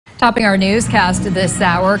Topping our newscast this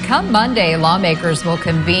hour, come Monday, lawmakers will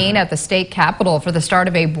convene at the state capitol for the start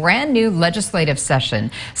of a brand new legislative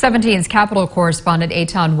session. 17's Capitol Correspondent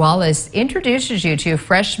Eytan Wallace introduces you to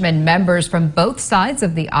freshman members from both sides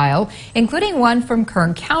of the aisle, including one from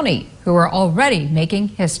Kern County, who are already making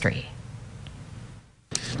history.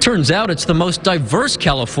 Turns out it's the most diverse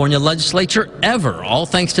California legislature ever, all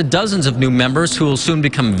thanks to dozens of new members who will soon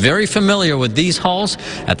become very familiar with these halls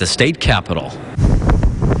at the state capitol.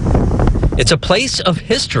 It's a place of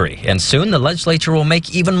history, and soon the legislature will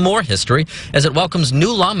make even more history as it welcomes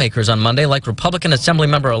new lawmakers on Monday, like Republican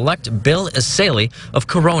Assemblymember-elect Bill Essayli of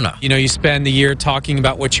Corona. You know, you spend the year talking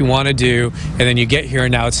about what you want to do, and then you get here,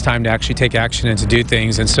 and now it's time to actually take action and to do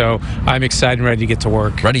things. And so I'm excited and ready to get to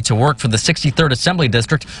work. Ready to work for the 63rd Assembly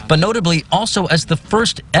District, but notably also as the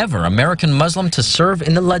first ever American Muslim to serve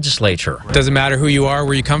in the legislature. It doesn't matter who you are,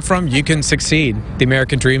 where you come from, you can succeed. The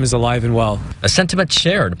American dream is alive and well. A sentiment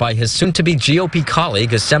shared by his soon-to-be GOP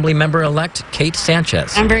colleague, Assemblymember-elect Kate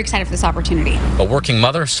Sanchez. I'm very excited for this opportunity. A working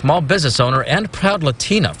mother, small business owner, and proud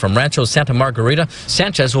Latina from Rancho Santa Margarita,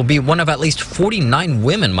 Sanchez will be one of at least 49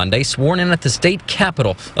 women Monday sworn in at the state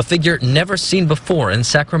capitol, a figure never seen before in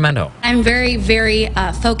Sacramento. I'm very, very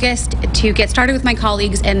focused to get started with my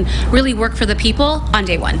colleagues and really work for the people on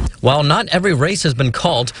day one. While not every race has been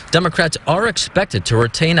called, Democrats are expected to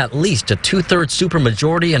retain at least a two-thirds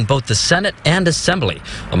supermajority in both the Senate and Assembly.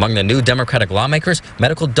 Among the new Democratic lawmakers,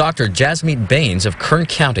 medical doctor Jasmine Baines of Kern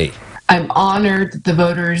County. I'm honored that the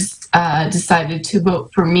voters decided to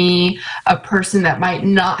vote for me, a person that might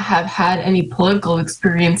not have had any political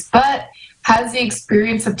experience, but has the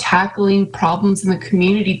experience of tackling problems in the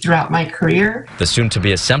community throughout my career. The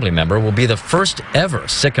soon-to-be Assembly member will be the first ever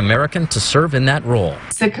Sikh American to serve in that role.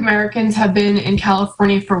 Sikh Americans have been in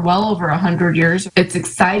California for well over 100 years. It's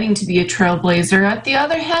exciting to be a trailblazer. At the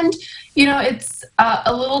other hand, you know, it's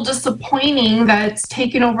a little disappointing that it's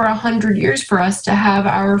taken over 100 years for us to have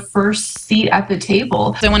our first seat at the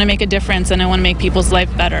table. I want to make a difference, and I want to make people's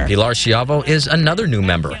life better. Pilar Schiavo is another new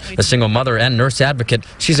member. A single mother and nurse advocate,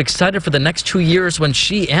 she's excited for the next 2 years when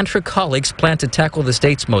she and her colleagues plan to tackle the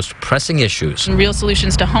state's most pressing issues. Real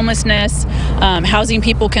solutions to homelessness, housing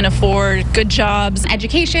people can afford, good jobs,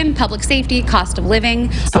 education, public safety, cost of living.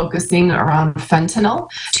 Focusing around fentanyl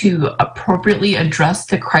to appropriately address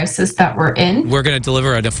the crisis that we're in. We're going to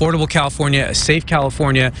deliver an affordable California, a safe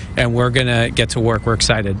California, and we're going to get to work. We're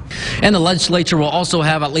excited. And the legislature will also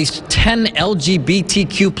have at least 10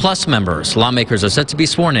 LGBTQ plus members. Lawmakers are set to be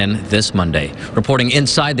sworn in this Monday. Reporting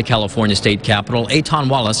inside the California State Capitol, Eytan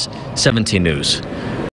Wallace, 17 News.